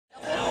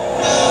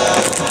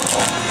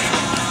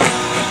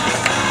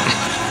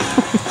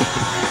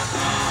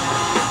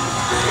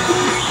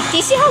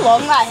how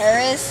long my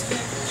hair is?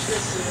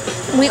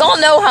 We all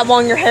know how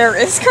long your hair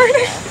is,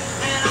 Carter.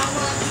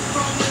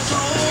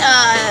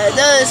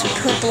 Those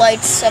poop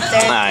lights up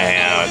there. I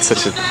know, it's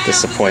such a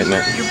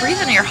disappointment. You're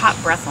breathing your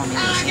hot breath on me.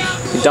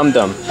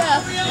 Dum-dum.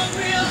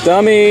 Yeah.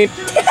 Dummy!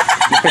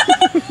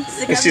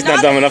 She's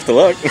not dumb enough to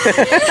look.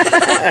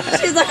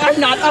 She's like, I'm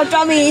not a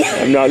dummy.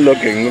 I'm not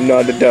looking, I'm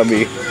not a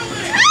dummy.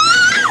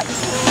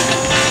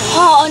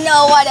 Oh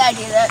no, why did I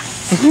do that?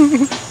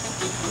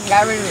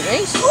 Got rid of your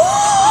face.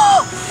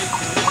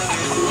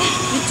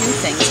 You do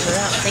things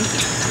without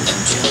thinking,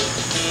 don't you?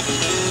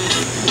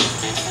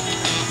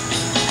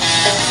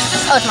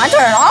 Oh, it's my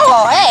turn.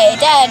 Oh, hey,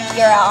 Dad,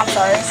 you're out. I'm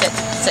sorry. Sit.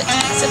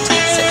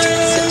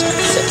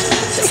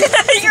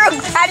 You're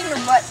patting your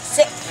butt.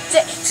 Sit.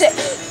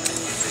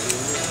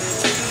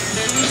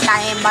 Got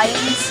any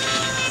bites?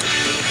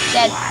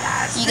 Dad,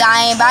 you got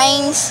any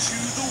bites?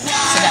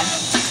 Sit down.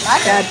 My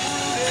turn.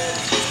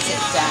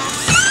 Sit down.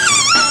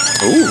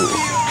 Ooh.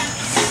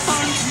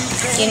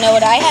 You know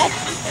what I had?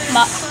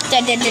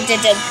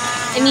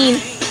 I mean,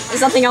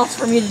 there's nothing else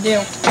for me to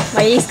do.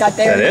 My ace got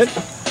there. Is that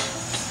it?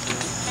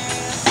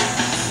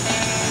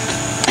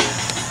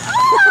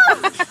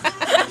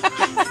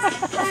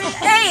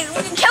 Hey,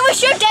 can we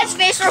shoot Dad's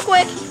face real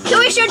quick? Are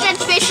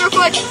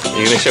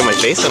you gonna show my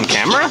face on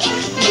camera?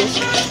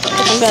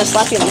 I'm gonna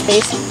slap you in the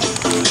face.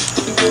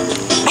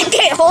 I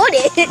can't hold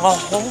it. I'll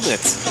hold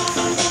it.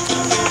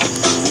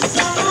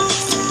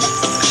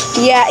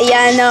 Yeah,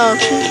 I know.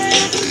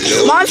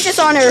 Mom's just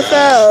on her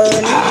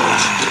phone.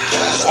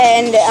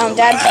 And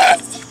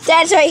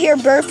Dad's right here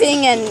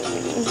burping and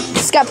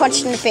just got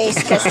punched in the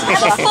face.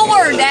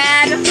 Forward,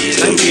 Dad.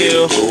 Thank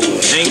you.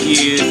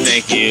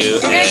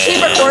 We're gonna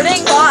keep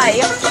recording?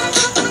 Why?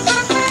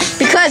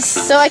 Because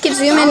so I can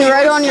zoom in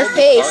right on your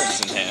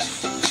face.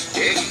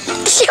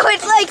 She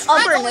was like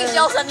upper Always nose.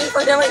 yells at me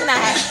for doing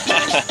that.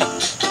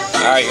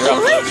 Alright, you're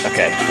up.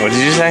 Okay, what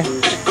did you say?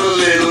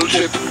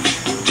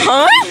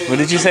 Huh? What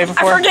did you say I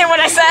before? forget what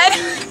I said.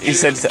 You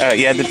said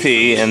you had to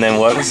pee, and then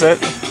what was it?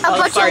 A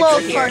bunch of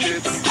little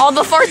farts. All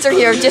the farts are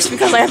here just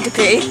because I have to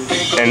pee.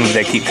 And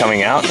they keep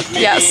coming out?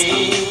 Yes.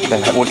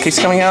 What keeps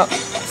coming out?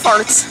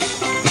 Farts.